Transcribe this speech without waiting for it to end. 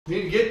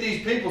Need to get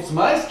these people some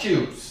ice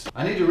cubes.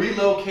 I need to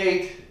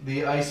relocate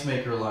the ice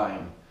maker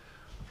line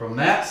from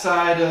that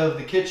side of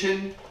the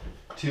kitchen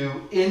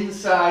to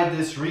inside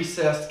this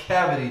recessed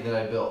cavity that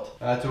I built.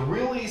 It's a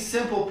really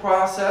simple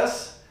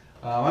process.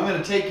 I'm going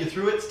to take you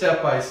through it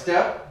step by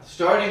step,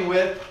 starting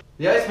with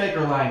the ice maker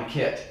line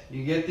kit.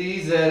 You get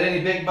these at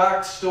any big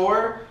box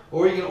store,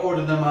 or you can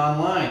order them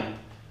online.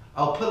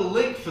 I'll put a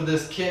link for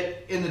this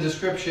kit in the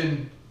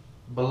description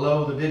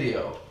below the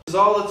video. This is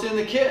all that's in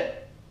the kit.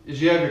 Is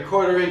you have your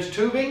 1/4 inch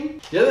tubing.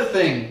 The other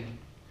thing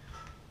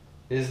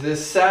is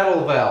this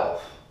saddle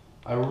valve.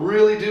 I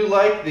really do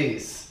like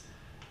these.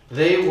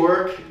 They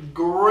work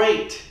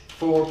great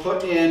for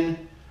putting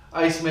in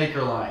ice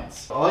maker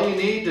lines. All you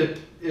need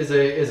is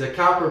a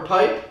copper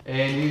pipe,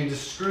 and you can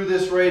just screw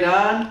this right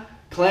on,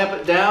 clamp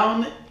it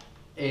down,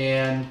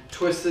 and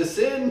twist this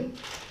in.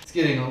 It's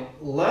getting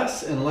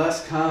less and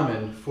less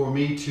common for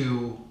me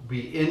to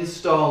be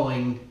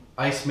installing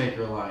ice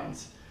maker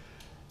lines.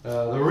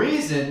 The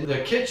reason the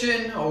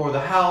kitchen or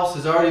the house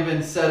has already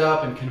been set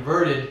up and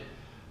converted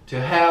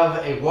to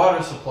have a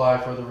water supply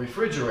for the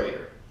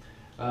refrigerator.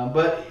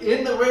 But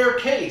in the rare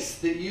case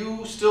that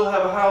you still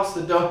have a house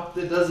that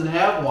doesn't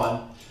have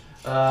one,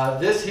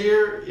 this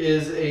here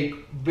is a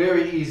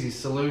very easy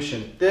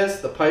solution.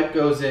 The pipe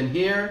goes in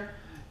here,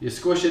 you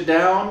squish it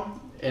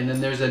down, and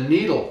then there's a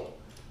needle,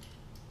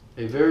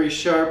 a very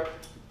sharp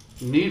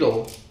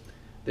needle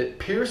that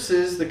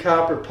pierces the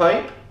copper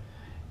pipe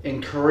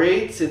and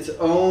creates its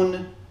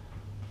own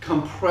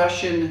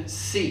compression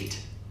seat.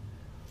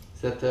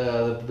 Is that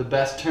the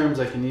best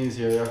terms I can use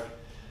here?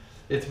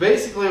 It's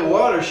basically a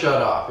water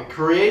shutoff. It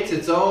creates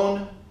its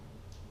own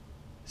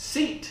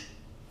seat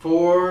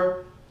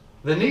for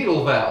the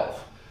needle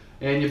valve.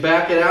 And you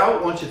back it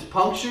out once it's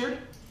punctured,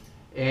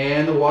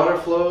 and the water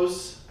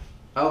flows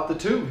out the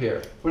tube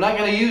here. We're not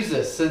going to use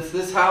this since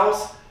this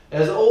house,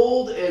 as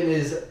old and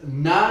as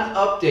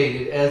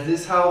non-updated as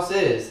this house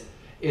is,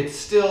 it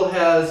still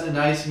has an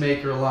ice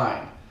maker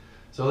line.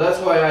 So that's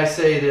why I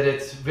say that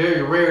it's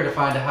very rare to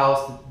find a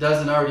house that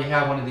doesn't already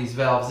have one of these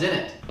valves in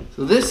it.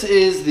 So this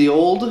is the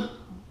old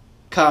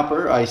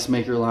copper ice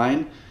maker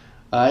line.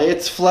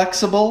 It's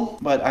flexible,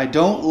 but I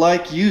don't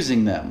like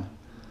using them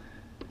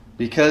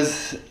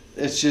because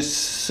it's just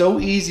so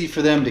easy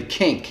for them to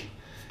kink.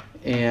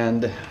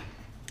 And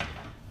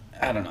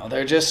I don't know,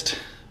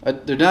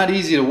 they're not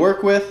easy to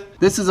work with.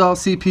 This is all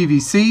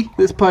CPVC.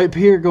 This pipe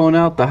here going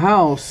out the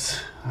house,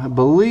 I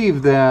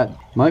believe that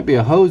might be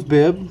a hose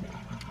bib,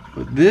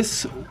 but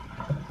this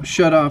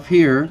shut off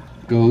here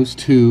goes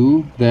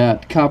to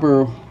that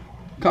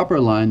copper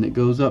line that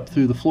goes up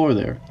through the floor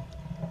there.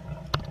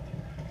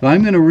 So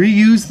I'm going to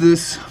reuse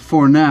this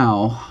for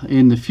now.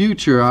 In the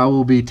future, I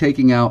will be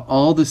taking out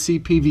all the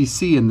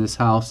CPVC in this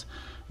house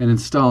and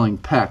installing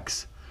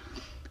PEX.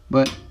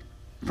 But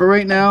for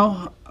right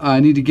now, I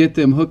need to get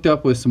them hooked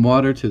up with some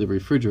water to the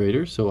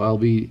refrigerator, so I'll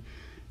be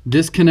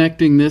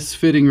disconnecting this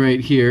fitting right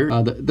here.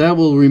 That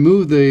will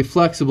remove the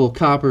flexible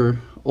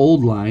copper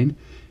old line,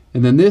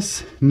 and then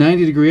this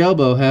 90-degree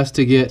elbow has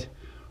to get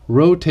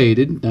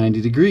rotated 90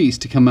 degrees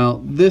to come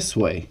out this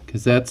way,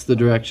 because that's the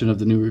direction of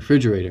the new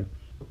refrigerator.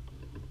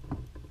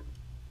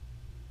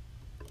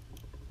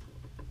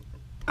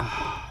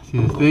 See,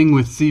 the thing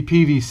with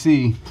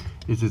CPVC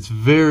is it's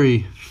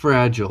very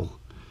fragile.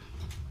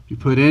 If you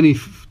put any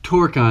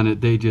torque on it,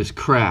 they just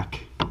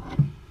crack.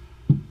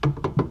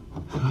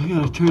 I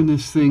gotta turn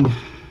this thing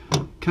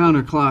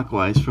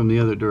counterclockwise from the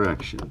other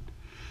direction.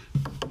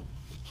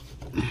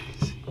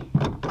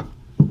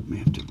 May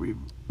have to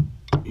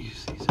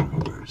use these in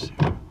reverse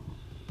here.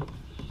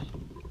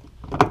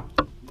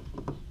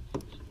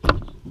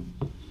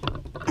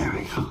 There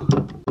we go.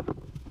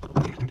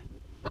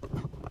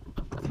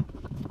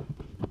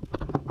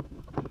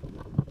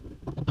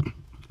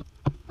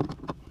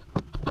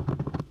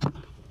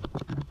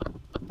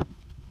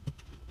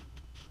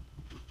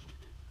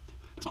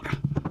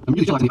 I'm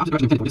really utilizing the opposite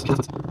direction of the intended for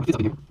this. Fits up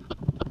in here.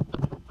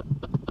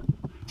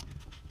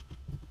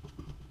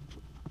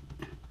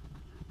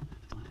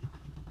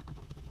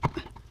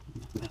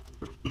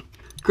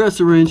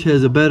 Crescent wrench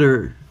has a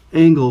better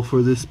angle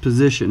for this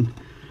position.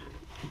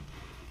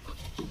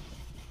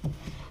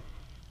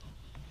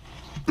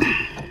 So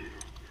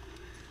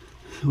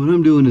what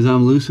I'm doing is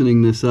I'm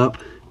loosening this up,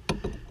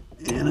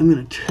 and I'm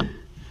going to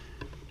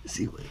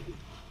see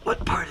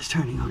what part is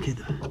turning. Okay,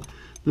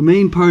 the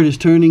main part is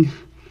turning.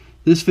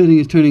 This fitting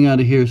is turning out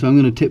of here, so I'm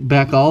going to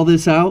back all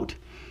this out,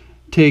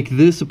 take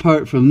this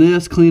apart from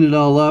this, clean it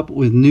all up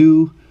with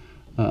new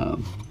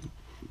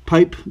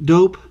pipe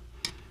dope,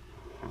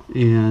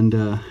 and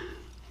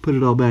put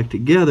it all back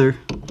together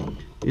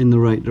in the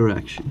right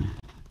direction.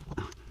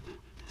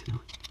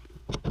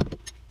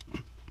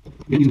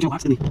 Again, using channel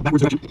locks in the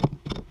backwards direction.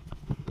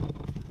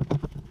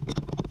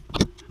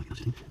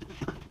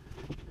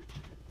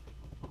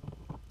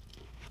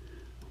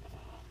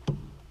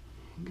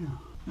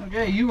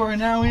 Okay, you are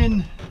now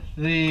in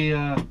the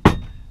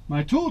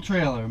my tool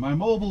trailer, my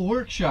mobile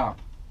workshop,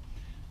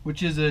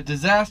 which is a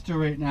disaster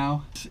right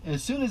now.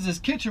 As soon as this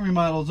kitchen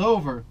remodel is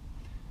over,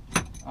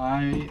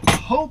 I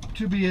hope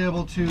to be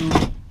able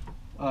to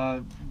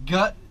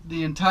gut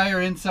the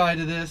entire inside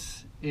of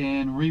this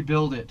and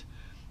rebuild it.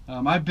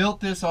 I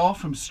built this all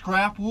from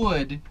scrap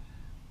wood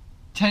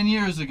 10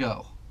 years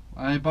ago.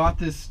 I bought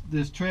this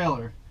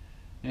trailer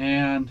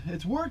and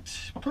it's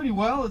worked pretty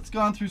well. It's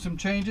gone through some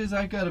changes.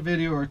 I've got a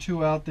video or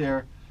two out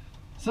there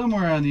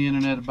somewhere on the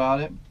internet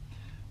about it,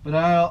 but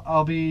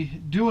I'll be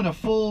doing a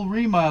full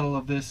remodel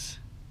of this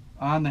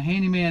on the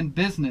Handyman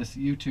Business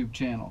YouTube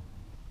channel.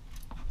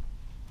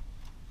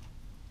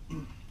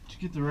 To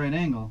get the right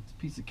angle, it's a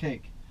piece of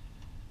cake.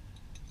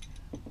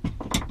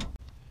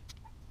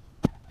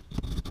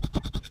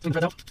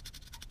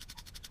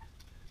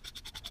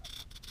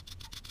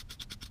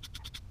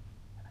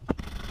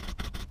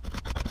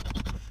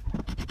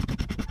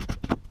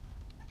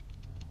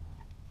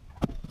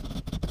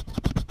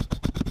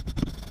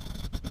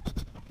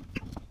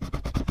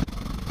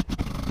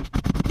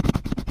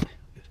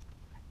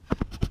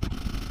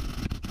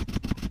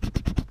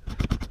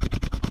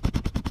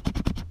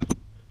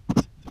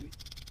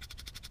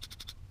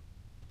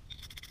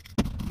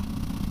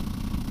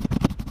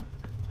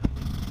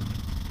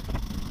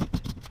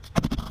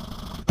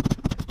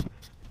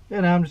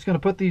 And now I'm just going to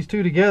put these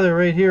two together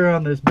right here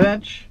on this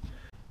bench.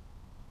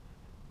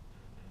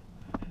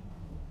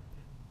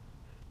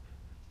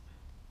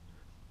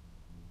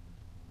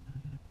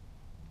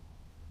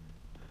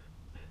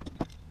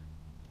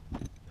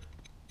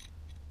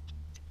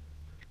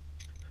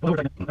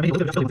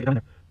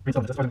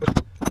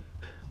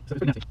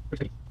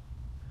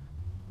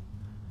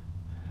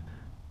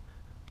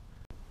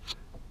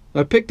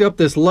 I picked up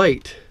this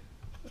light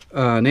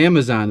on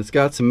Amazon. It's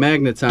got some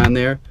magnets on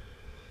there,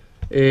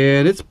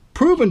 and it's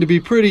proven to be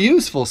pretty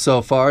useful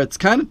so far. It's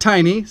kind of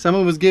tiny.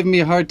 Someone was giving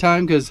me a hard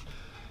time because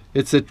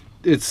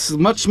it's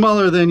much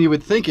smaller than you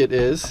would think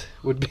it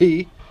would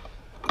be.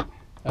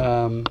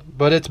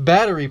 But it's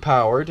battery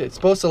powered. It's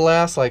supposed to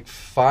last like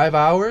 5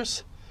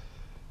 hours,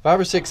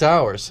 5 or 6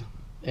 hours,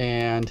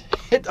 and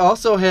it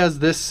also has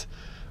this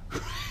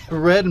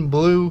red and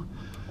blue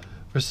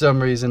for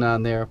some reason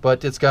on there.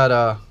 But it's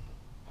got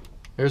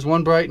there's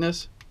one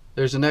brightness,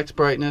 there's the next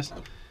brightness,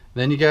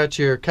 then you got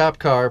your cop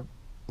car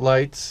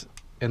lights,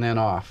 and then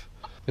off.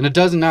 And it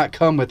does not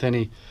come with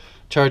any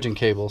charging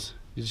cables.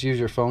 You just use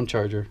your phone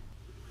charger.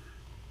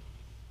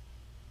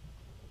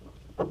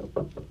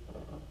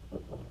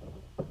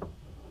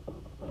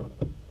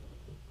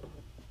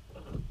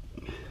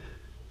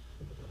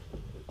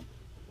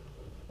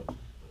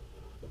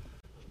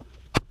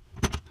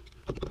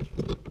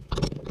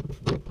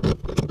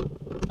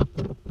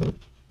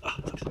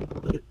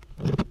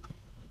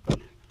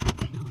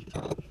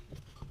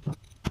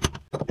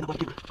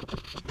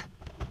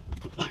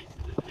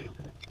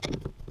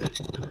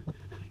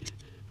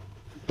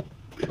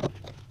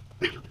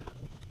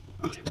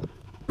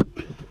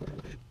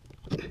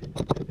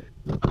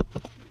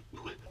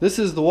 This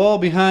is the wall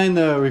behind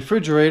the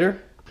refrigerator.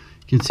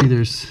 You can see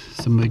there's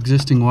some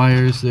existing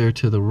wires there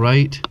to the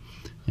right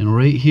and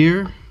right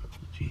here.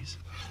 Jeez.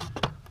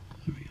 There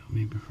we go.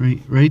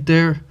 Maybe right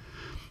there.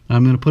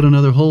 I'm going to put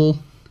another hole,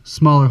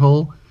 smaller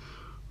hole,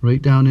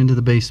 right down into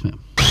the basement.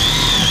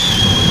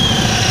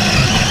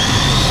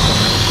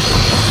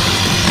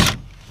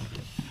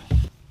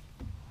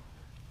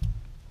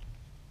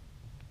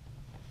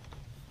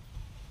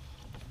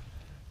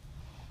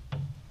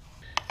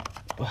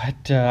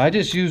 But I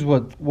just use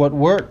what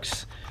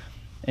works,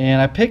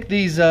 and I picked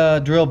these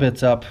drill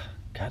bits up.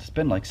 God, it's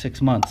been like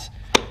 6 months.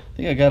 I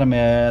think I got them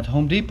at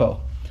Home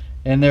Depot,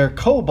 and they're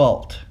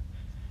Cobalt,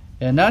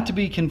 and not to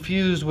be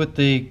confused with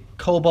the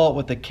Cobalt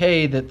with the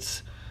K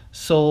that's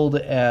sold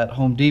at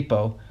Home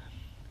Depot.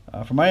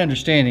 From my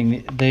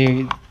understanding,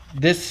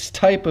 this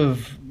type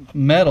of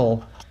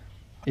metal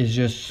is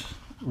just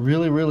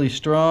really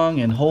strong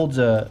and holds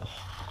an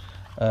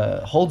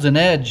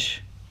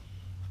edge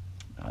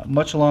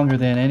much longer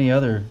than any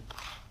other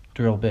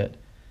drill bit,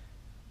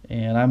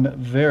 and I'm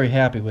very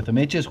happy with them.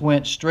 It just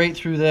went straight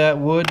through that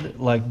wood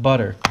like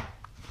butter.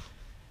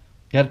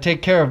 Got to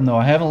take care of them though.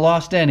 I haven't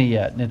lost any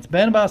yet, and it's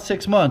been about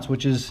 6 months,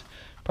 which is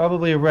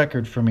probably a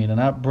record for me to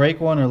not break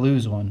one or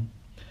lose one.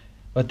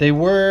 But they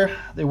were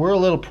a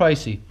little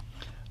pricey.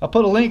 I'll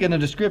put a link in the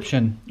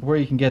description where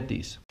you can get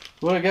these.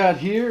 What I got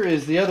here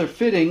is the other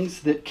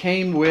fittings that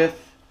came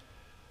with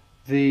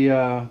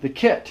the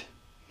kit.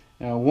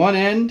 Now, one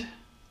end,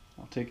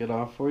 I'll take it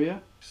off for you.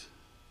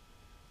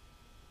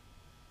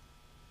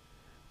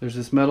 There's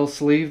this metal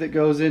sleeve that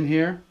goes in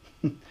here.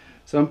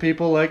 Some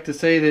people like to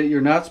say that you're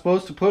not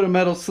supposed to put a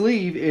metal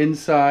sleeve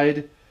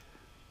inside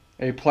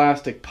a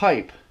plastic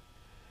pipe.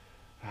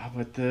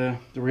 But the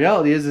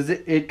reality is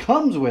it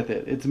comes with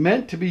it. It's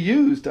meant to be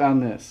used on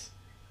this.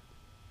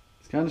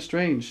 It's kind of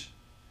strange.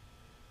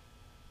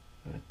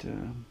 But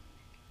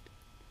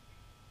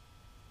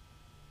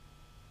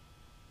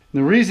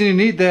the reason you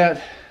need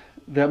that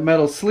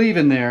metal sleeve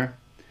in there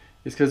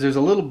is because there's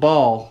a little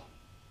ball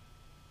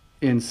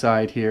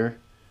inside here.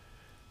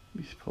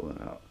 Let me just pull it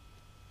out.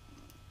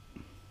 I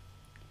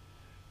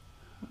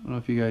don't know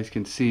if you guys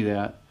can see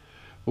that.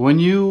 When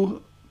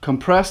you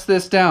compress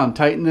this down,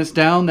 tighten this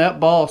down, that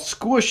ball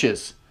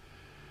squishes.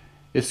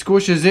 It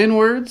squishes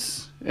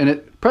inwards and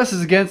it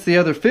presses against the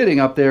other fitting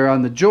up there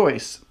on the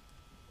joist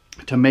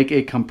to make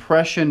a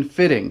compression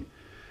fitting.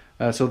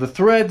 So the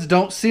threads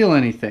don't seal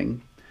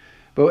anything.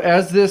 But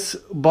as this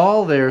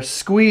ball there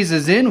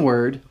squeezes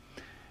inward,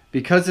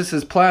 because this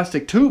is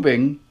plastic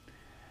tubing,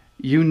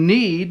 you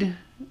need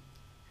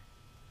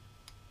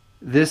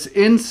this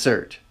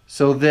insert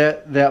so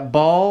that that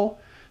ball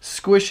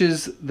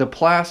squishes the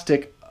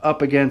plastic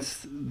up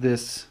against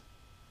this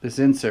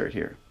insert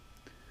here.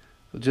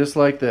 So just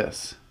like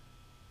this.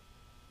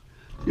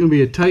 It's going to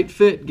be a tight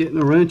fit getting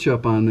the wrench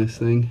up on this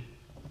thing.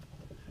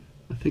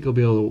 I think I'll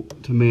be able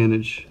to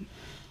manage.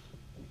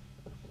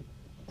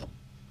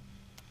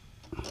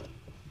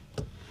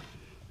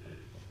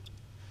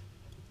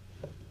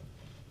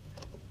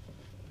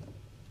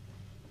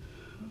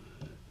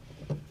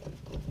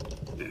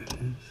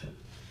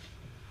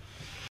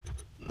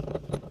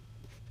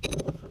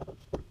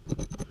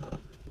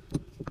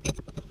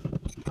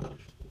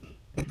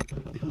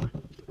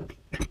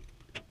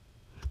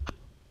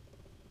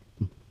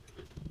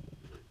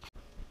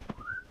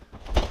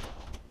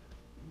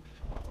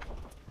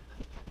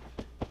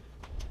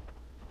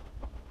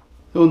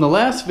 So in the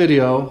last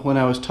video, when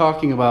I was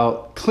talking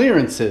about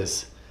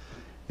clearances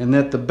and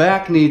that the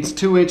back needs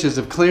 2 inches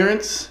of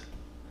clearance,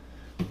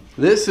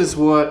 this is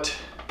what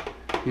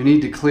you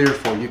need to clear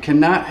for. You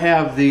cannot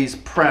have these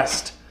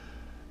pressed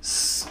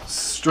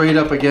straight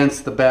up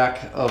against the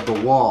back of the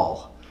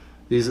wall.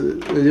 They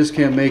just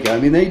can't make it. I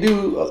mean, they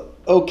do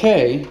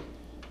okay,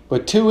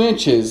 but 2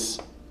 inches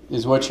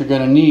is what you're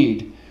going to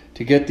need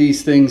to get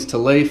these things to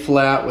lay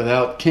flat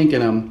without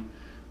kinking them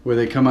where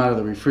they come out of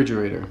the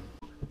refrigerator.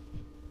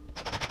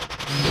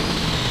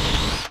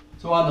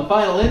 So on the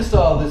final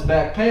install of this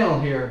back panel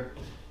here,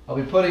 I'll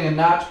be putting a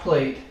notch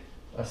plate,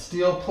 a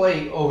steel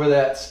plate over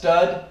that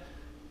stud,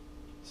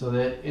 so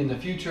that in the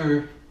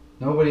future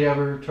nobody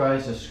ever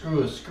tries to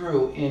screw a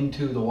screw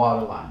into the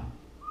water line.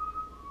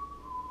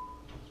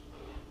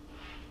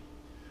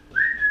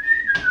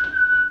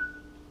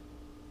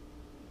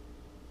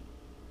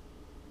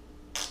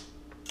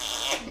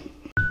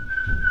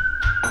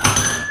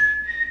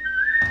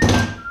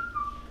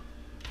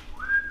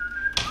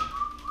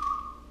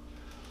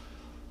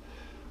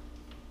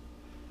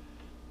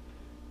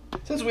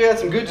 Since we had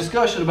some good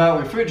discussion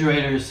about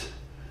refrigerators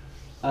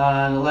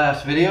on the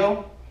last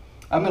video,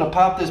 I'm going to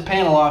pop this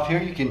panel off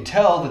here. You can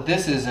tell that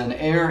this is an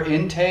air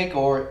intake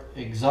or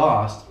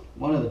exhaust.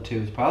 One of the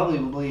two. It's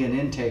probably an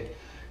intake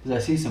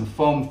because I see some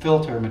foam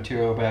filter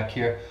material back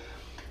here.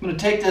 I'm going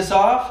to take this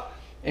off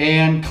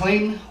and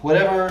clean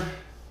whatever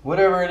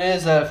it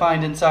is that I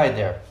find inside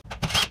there.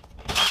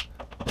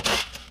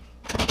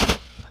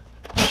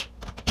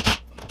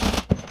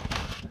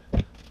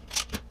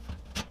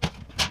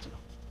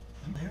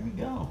 There we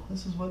go.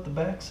 This is what the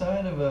back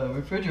side of a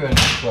refrigerator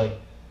looks like.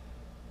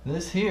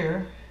 This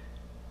here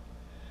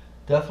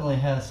definitely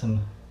has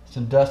some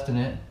dust in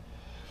it.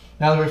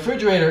 Now the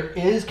refrigerator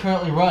is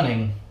currently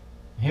running,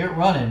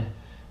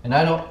 and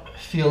I don't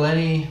feel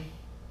any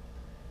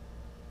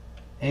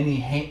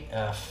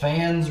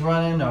fans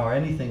running or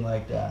anything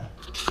like that.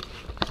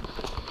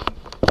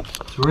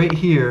 So right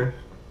here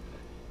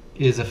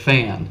is a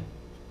fan,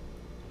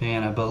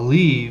 and I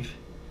believe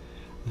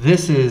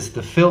this is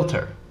the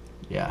filter.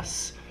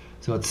 Yes.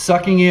 So it's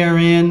sucking air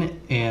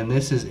in, and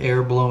this is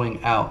air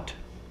blowing out.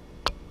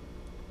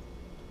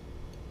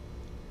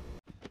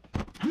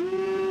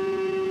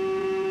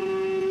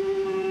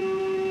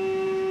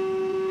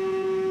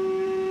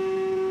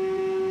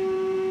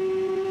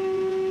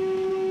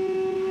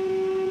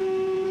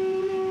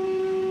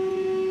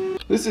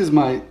 This is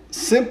my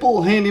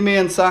simple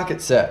Handyman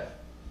socket set.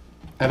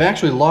 I've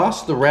actually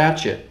lost the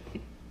ratchet.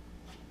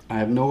 I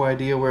have no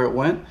idea where it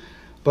went,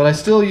 but I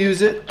still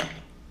use it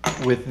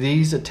with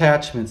these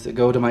attachments that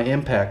go to my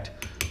impact.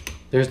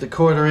 There's the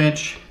 1/4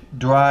 inch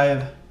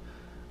drive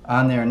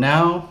on there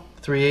now,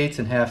 3/8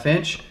 and 1/2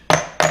 inch.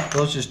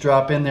 Those just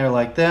drop in there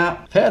like that.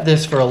 I've had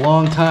this for a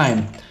long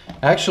time.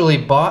 I actually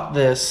bought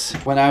this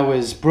when I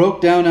was broke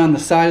down on the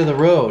side of the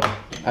road.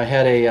 I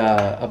had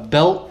a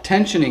belt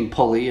tensioning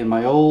pulley in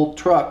my old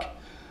truck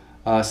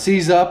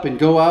seize up and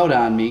go out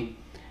on me,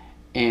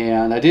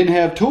 and I didn't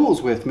have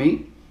tools with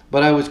me,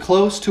 but I was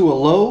close to a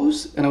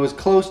Lowe's and I was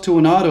close to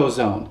an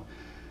AutoZone.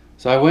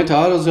 So I went to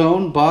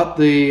AutoZone, bought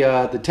the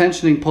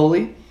tensioning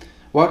pulley,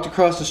 walked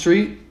across the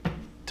street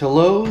to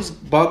Lowe's,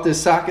 bought this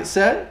socket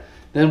set,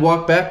 then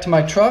walked back to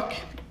my truck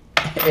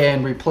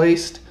and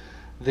replaced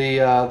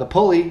the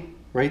pulley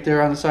right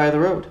there on the side of the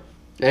road.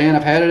 And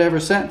I've had it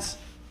ever since.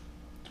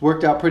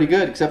 Worked out pretty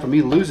good, except for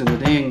me losing the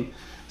dang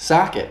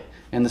socket.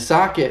 And the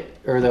socket,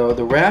 or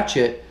the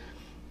ratchet,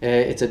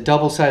 it's a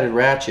double-sided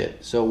ratchet.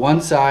 So one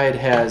side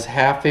has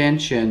 1/2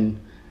 inch and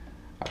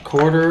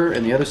 1/4,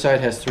 and the other side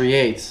has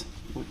 3/8.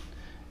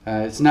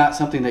 It's not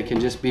something that can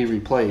just be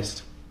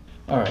replaced.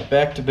 Alright,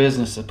 back to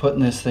business of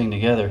putting this thing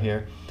together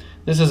here.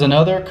 This is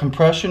another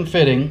compression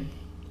fitting.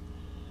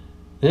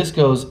 This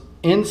goes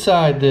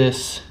inside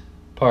this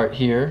part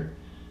here,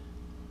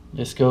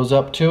 Just goes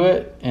up to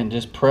it and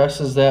just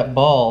presses that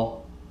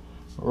ball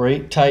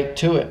right tight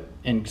to it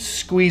and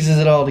squeezes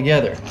it all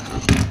together.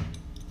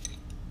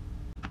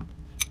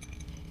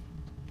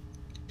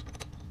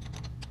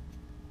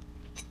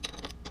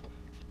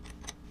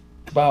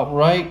 About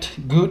right,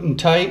 good and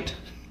tight.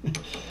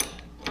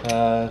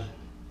 There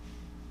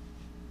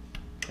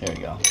we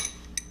go.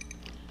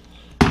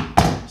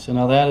 So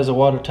now that is a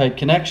watertight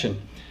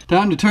connection.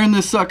 Time to turn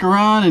this sucker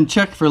on and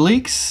check for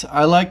leaks.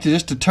 I like to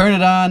turn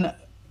it on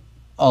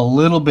a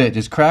little bit.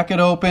 Just crack it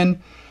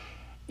open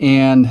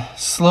and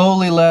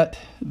slowly let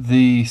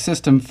the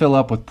system fill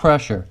up with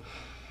pressure.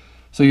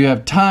 So you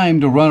have time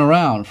to run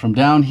around from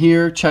down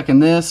here checking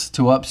this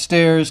to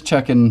upstairs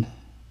checking.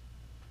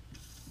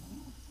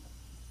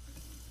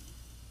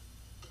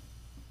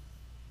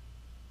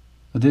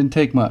 It didn't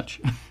take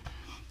much.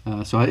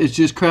 So it's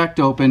just cracked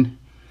open.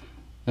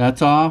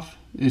 That's off.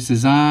 This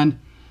is on.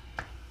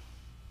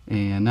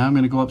 And now I'm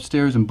going to go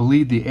upstairs and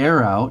bleed the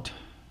air out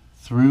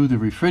through the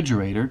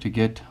refrigerator to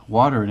get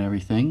water and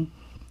everything.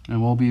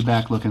 And we'll be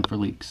back looking for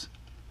leaks.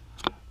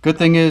 Good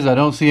thing is I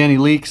don't see any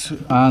leaks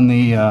on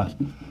the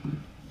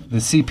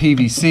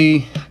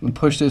CPVC. I can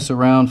push this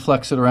around,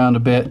 flex it around a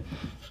bit.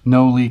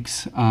 No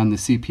leaks on the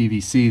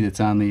CPVC that's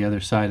on the other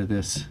side of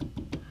this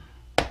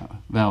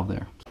valve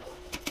there.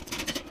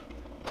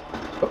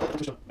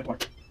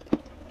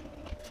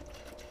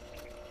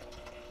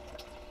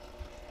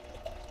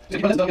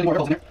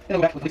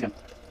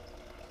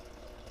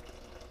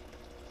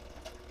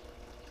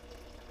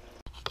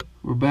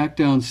 We're back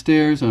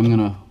downstairs. I'm going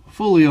to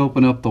fully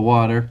open up the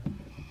water.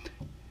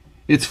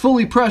 It's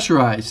fully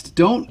pressurized.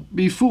 Don't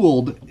be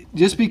fooled.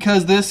 Just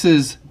because this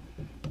is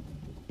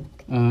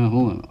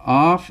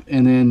off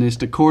and then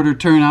just a quarter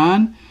turn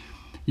on,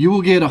 you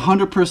will get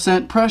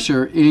 100%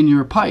 pressure in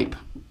your pipe.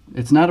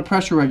 It's not a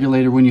pressure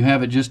regulator when you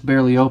have it just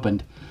barely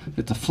opened.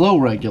 It's a flow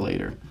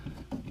regulator.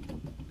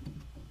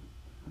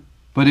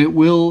 But it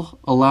will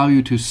allow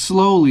you to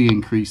slowly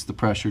increase the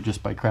pressure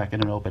just by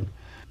cracking it open.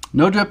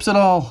 No drips at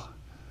all.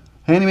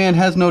 Handyman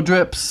has no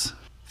drips.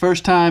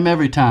 First time,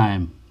 every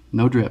time.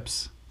 No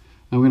drips.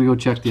 Now we're going to go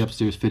check the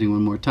upstairs fitting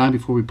one more time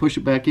before we push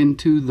it back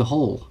into the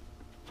hole.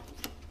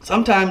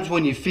 Sometimes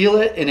when you feel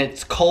it and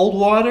it's cold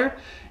water,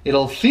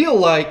 it'll feel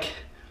like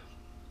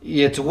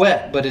it's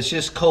wet, but it's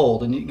just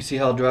cold. And you can see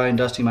how dry and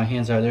dusty my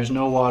hands are. There's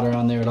no water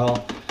on there at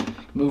all.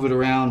 Move it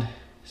around,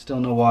 still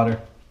no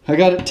water. I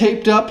got it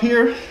taped up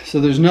here, so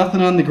there's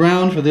nothing on the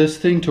ground for this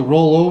thing to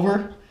roll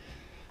over.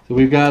 So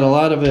we've got a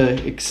lot of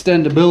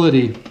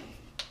extendability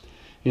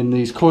in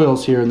these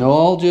coils here, and they'll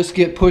all just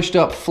get pushed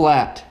up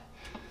flat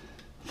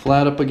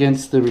up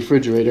against the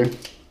refrigerator.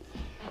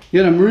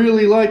 Yet I'm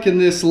really liking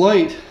this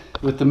light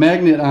with the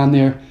magnet on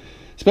there,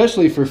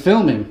 especially for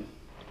filming.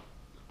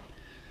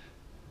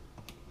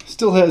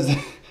 Still has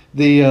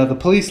the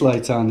police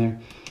lights on there.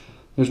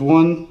 There's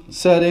one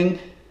setting,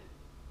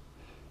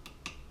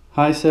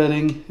 high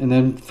setting, and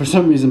then for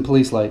some reason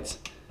police lights.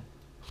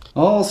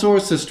 All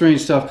sorts of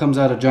strange stuff comes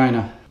out of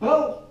China.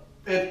 Well,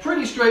 it's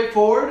pretty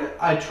straightforward.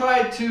 I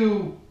tried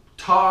to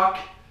talk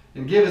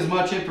and give as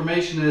much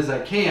information as I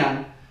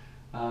can.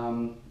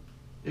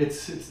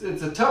 It's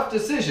a tough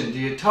decision. Do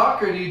you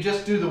talk or do you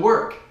just do the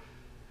work?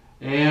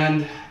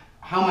 And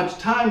how much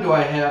time do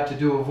I have to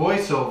do a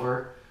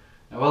voiceover?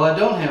 Well, I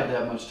don't have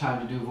that much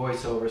time to do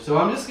voiceover, so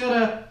I'm just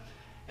gonna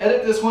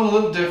edit this one a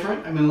little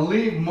different. I'm going to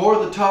leave more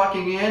of the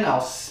talking in.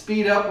 I'll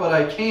speed up what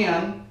I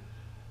can.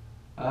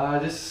 We'll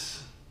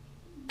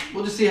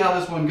just see how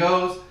this one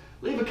goes.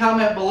 Leave a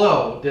comment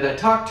below. Did I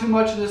talk too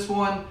much in this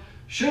one?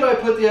 Should I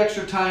put the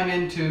extra time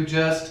into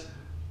just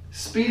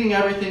speeding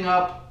everything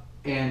up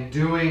and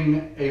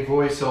doing a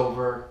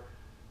voiceover?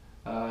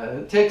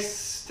 It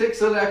takes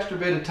an extra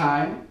bit of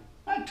time.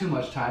 Not too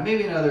much time.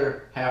 Maybe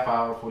another half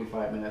hour,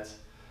 45 minutes.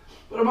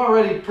 But I'm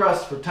already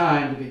pressed for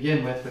time to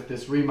begin with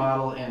this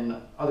remodel and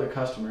other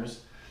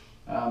customers.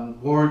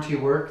 Warranty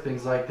work,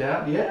 things like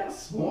that.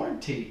 Yes,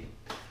 warranty.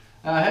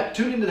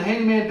 Tune into the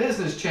Handyman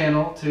Business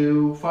channel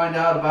to find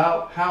out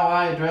about how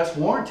I address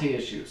warranty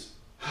issues.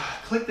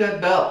 Click that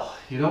bell.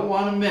 You don't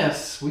want to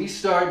miss. We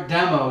start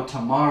demo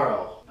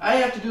tomorrow. I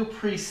have to do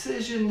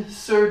precision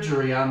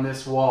surgery on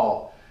this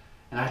wall.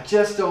 And I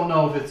just don't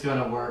know if it's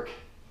going to work.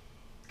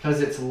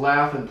 Because it's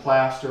lath and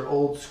plaster,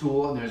 old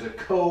school, and there's a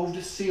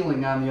coved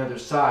ceiling on the other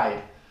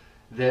side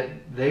that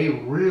they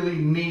really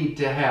need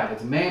to have.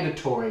 It's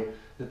mandatory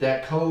that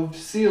that coved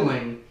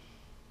ceiling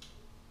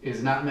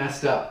is not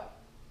messed up.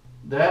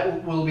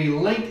 That will be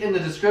linked in the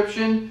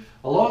description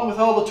along with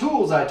all the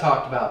tools I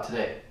talked about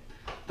today.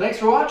 Thanks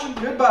for watching.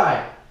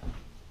 Goodbye.